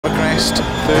crest,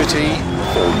 30,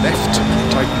 4 left,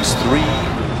 tightens 3,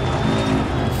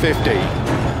 50.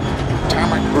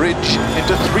 Tarmac bridge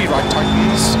into 3 right,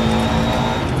 tightens,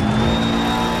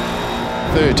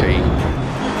 30.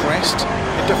 Crest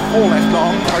into 4 left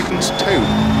long, tightens 2,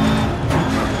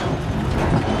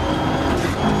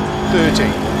 30.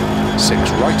 6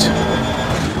 right,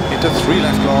 into 3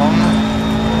 left long,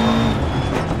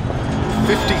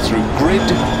 50 through grid,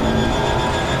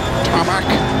 tarmac,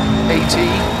 80,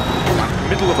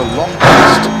 middle of a long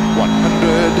crest,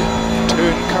 100,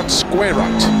 turn cut square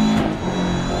right,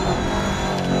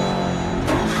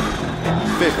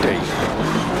 50,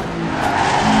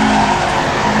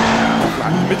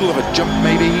 flat middle of a jump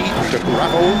maybe, to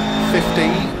gravel, 50,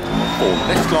 4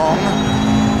 left long,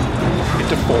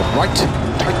 into 4 right,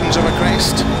 tightens over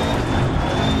crest,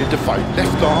 into 5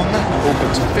 left long,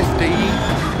 opens 50,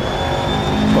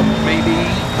 but maybe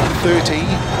 30,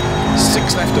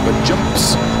 6 left over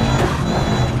jumps,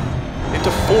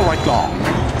 into 4 right long,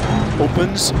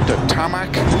 opens to tarmac,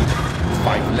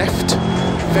 5 left,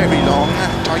 very long,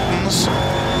 tightens,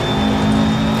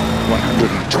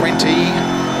 120,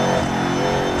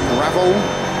 gravel,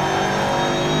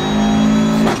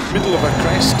 flat middle of a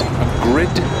crest, a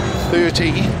grid,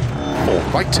 30, 4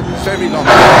 right, very long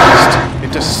crest,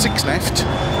 into 6 left,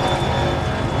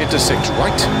 into 6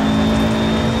 right,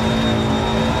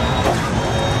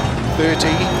 30,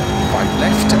 5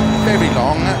 left, very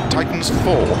long, tightens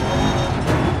 4,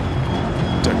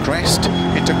 to crest,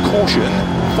 into caution,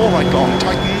 4 right long,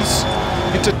 tightens,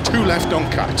 into 2 left on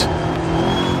cut,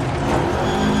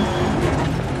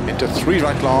 into 3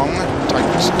 right long,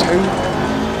 tightens 2,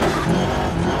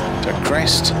 to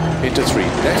crest, into 3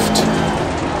 left,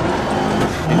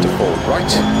 into 4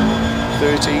 right,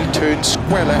 30, turn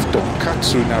square left or cut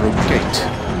through narrow gate,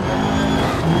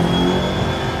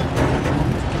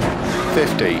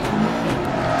 50,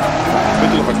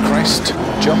 middle of a crest,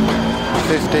 jump,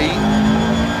 50,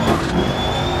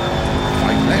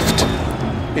 5 left,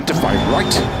 into 5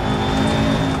 right,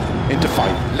 into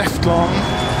 5 left long,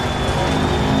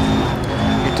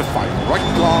 into 5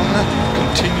 right long,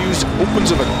 continues,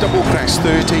 opens of a double crest,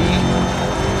 30,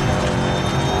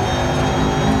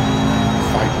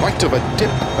 5 right of a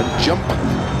dip and jump,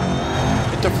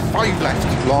 into 5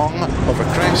 left long of a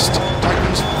crest,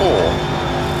 tightens 4,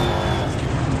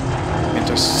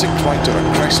 into 6 right of a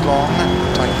crest long,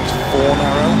 tightens 4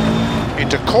 narrow,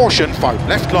 into caution, 5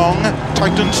 left long,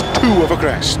 tightens 2 of a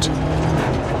crest,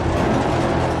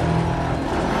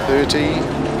 30,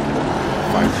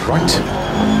 5 right,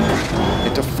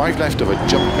 into 5 left of a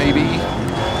jump maybe,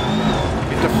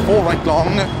 into 4 right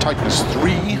long, tightens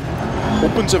 3,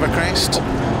 opens of a crest,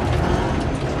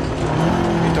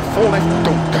 into 4 left,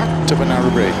 don't cut of a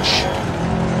narrow bridge,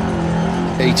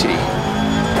 80,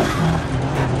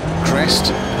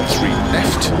 crest, and 3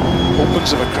 left,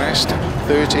 opens of a crest,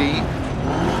 30,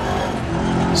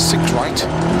 6 right,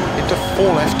 into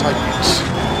 4 left, tightens,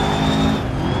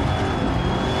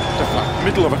 into flat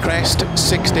middle of a crest,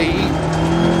 60, 3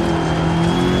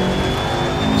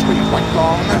 right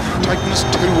long, tightens 2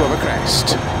 of a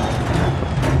crest,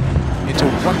 into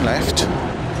 1 left,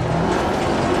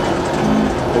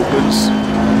 opens,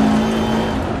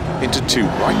 into 2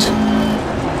 right,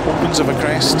 opens of a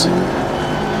crest,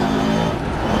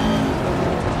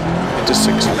 into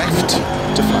 6 left,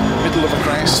 to flat middle of a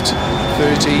crest,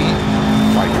 30,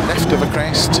 5 left of a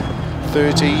crest,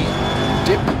 30,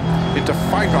 dip, into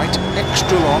 5 right,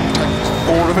 extra long, tightens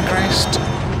 4 of a crest,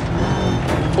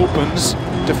 opens,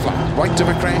 to flat right of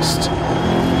a crest,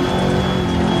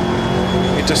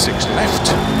 into 6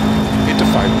 left, into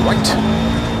 5 right,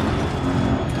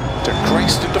 to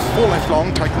crest, into 4 left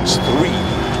long, tightens 3,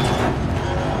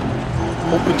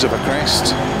 opens of a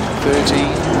crest, 30,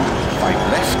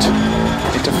 5 left,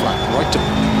 into flat right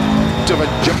of a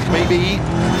jump maybe,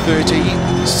 30,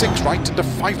 6 right into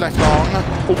 5 left long,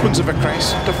 opens of a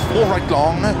crest, into 4 right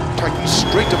long, tightens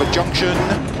straight of a junction,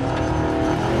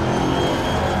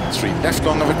 3 left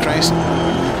long of a crest,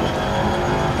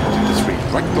 into 3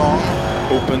 right long,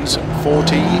 opens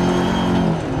 40,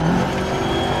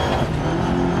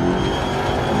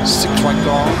 6 right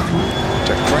long,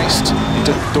 to crest,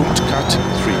 into don't cut,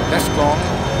 3 left long,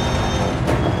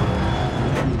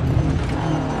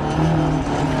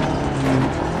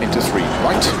 into 3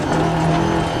 right,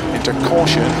 into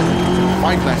caution,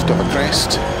 5 left of a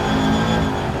crest,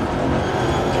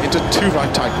 into 2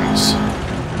 right tightens,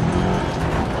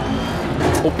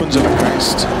 opens of a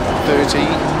crest, 30,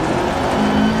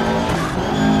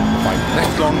 5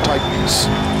 left long tightens,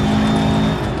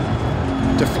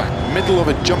 to flat middle of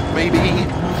a jump maybe,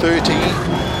 30,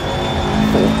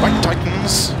 4 right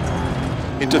tightens,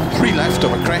 into 3 left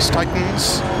over crest,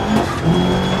 tightens.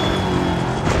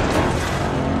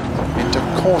 Into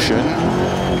caution,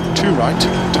 2 right,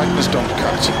 tightens, don't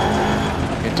cut.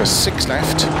 Into 6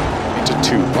 left, into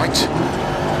 2 right.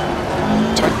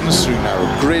 Tightens through narrow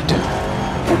grid,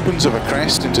 opens over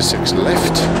crest into 6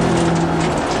 left.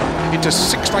 Into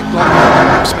 6 right long,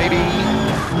 perhaps maybe.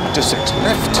 Into 6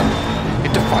 left,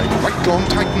 into 5 right long,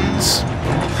 tightens.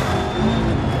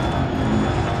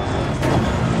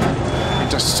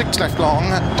 Into 6 left long,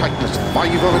 tightens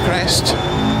 5 over crest,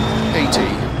 80.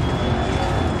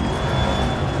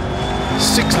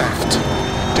 6 left,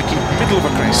 to keep middle of a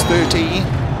crest, 30.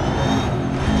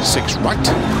 6 right,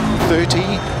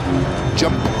 30.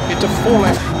 Jump into 4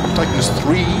 left, tightens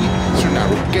 3 through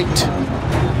narrow gate.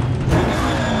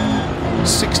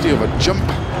 60 over jump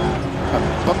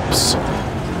and bumps.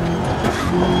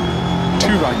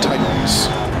 2 right, tightens.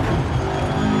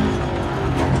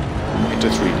 Into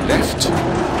 3 left,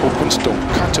 opens, don't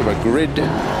cut over grid.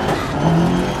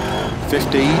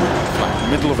 50, flat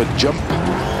middle of a jump.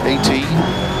 80,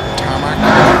 tarmac.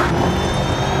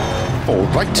 4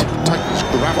 right, tightens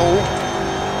gravel.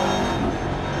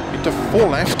 Into 4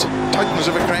 left, tightens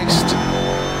over crest.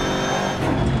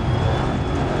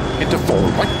 Into 4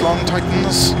 right long,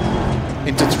 tightens.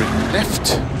 Into 3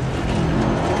 left.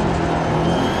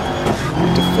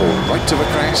 Into 4 right over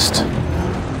crest.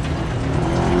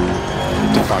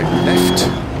 Into 5 left.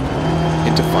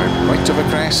 Into 5 right over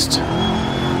crest.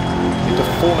 Into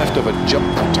 4 left over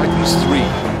jump, tightens 3.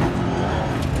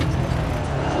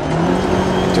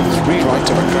 Into 3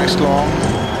 right over crest long,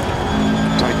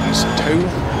 tightens 2.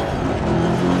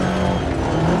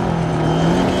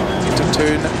 Into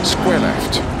turn, square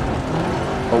left,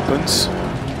 opens.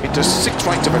 Into 6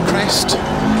 right over crest,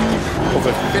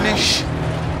 over finish.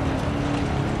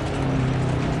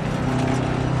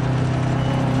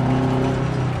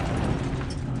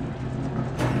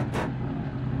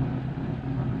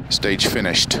 Stage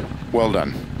finished. Well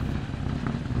done.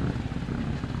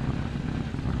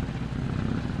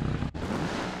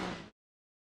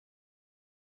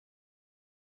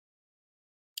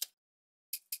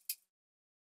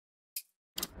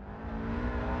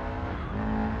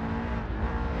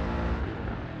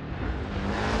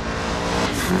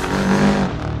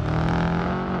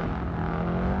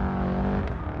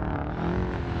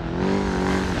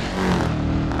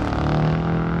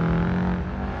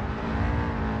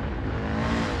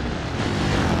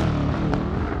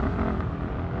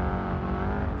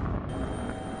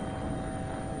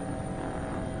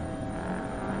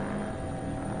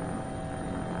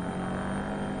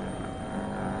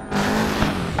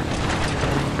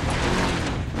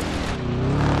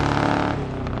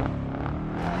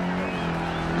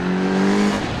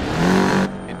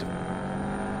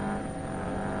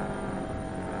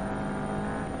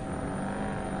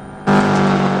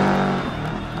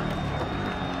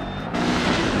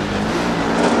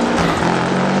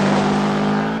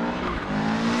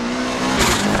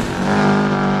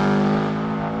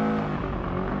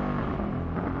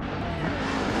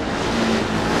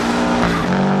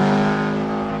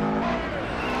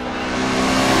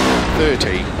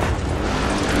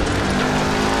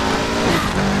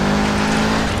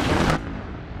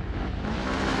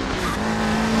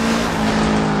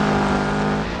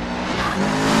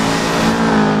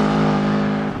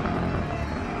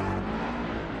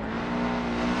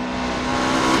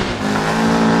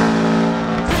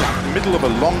 Middle of a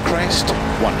long crest,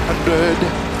 100,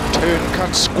 turn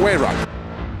cut square up.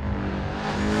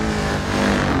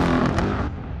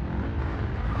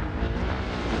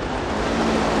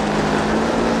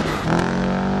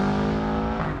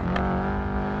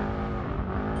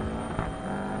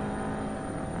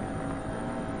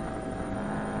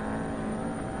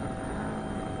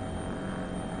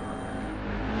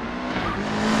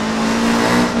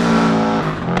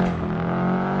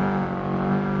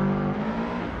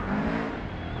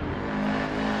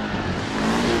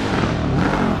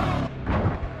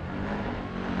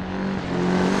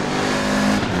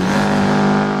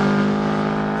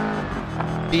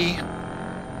 E.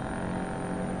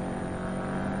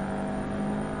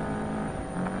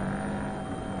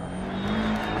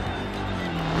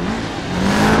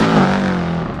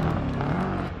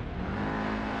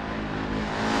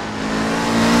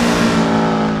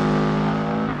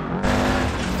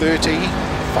 .30,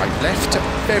 5 left,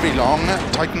 very long,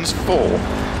 tightens 4.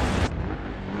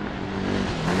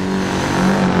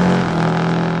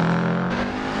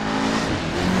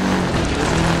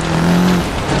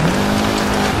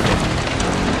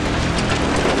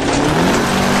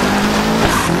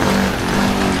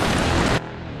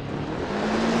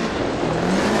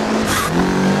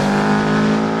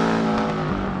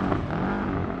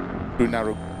 through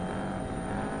narrow.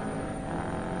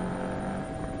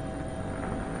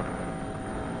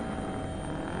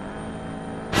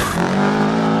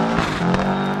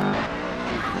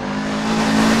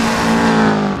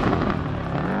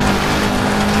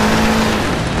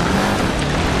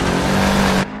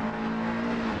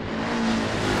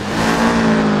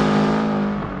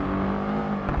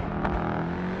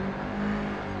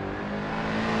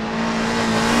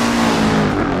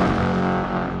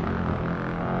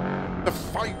 The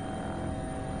fight.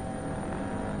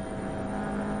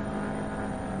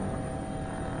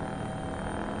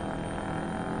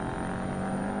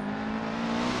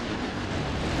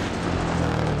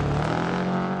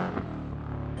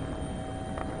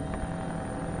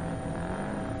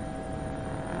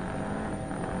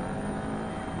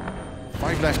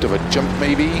 Five left of a jump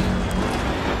maybe.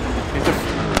 Into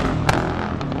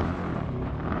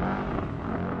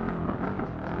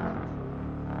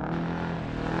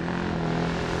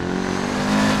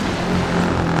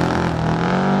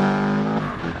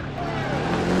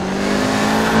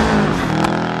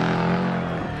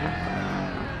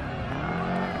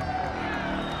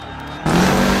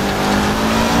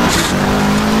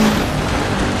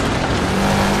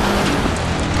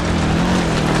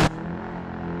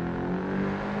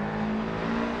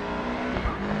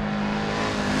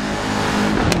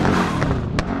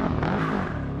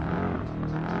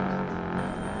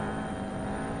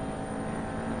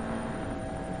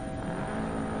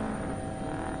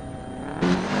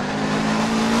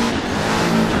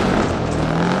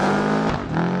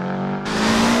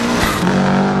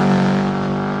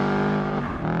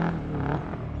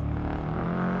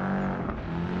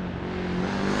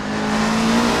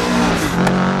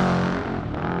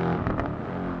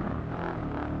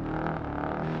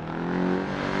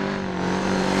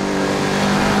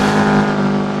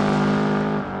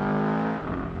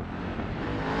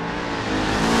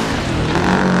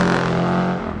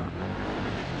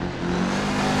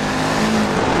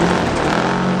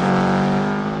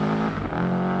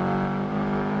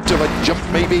of a jump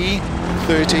maybe.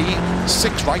 30,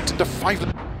 6 right into 5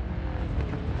 left.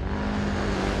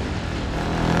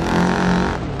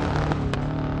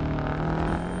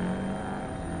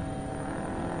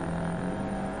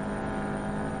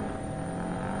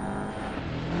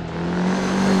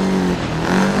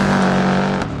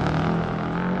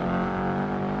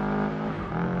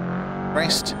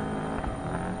 Rest.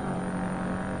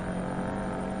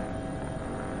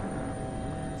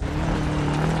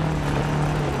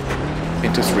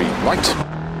 Into 3 right.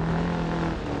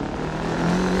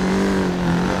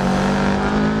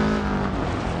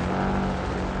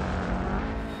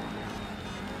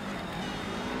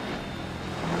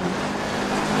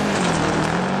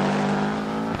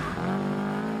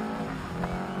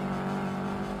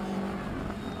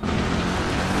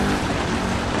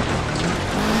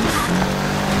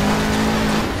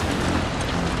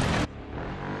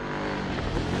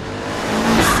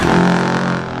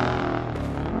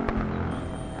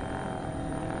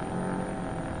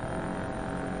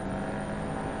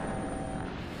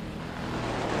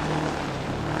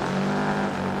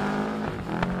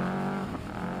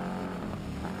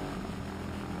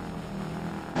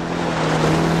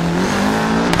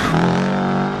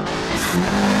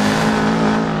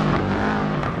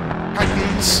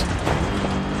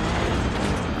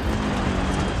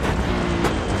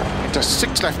 Into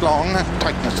 6 left long,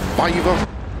 tightness 5 of.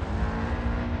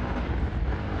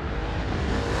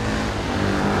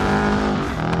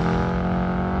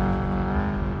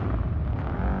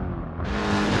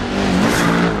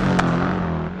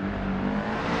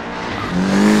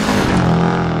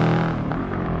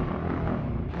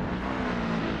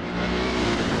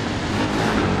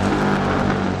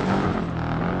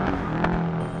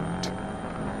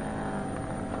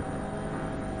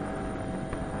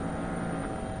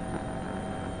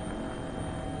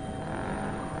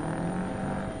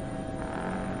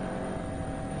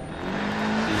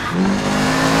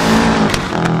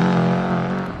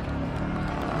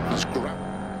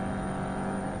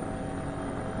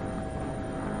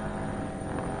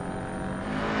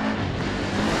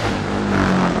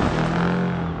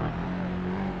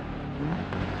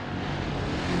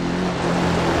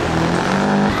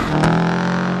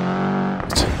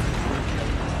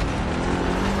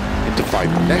 Into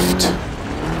 5 left,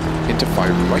 into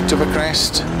 5 right of a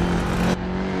crest.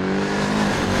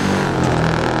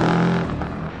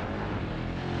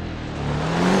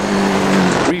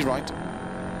 3 right.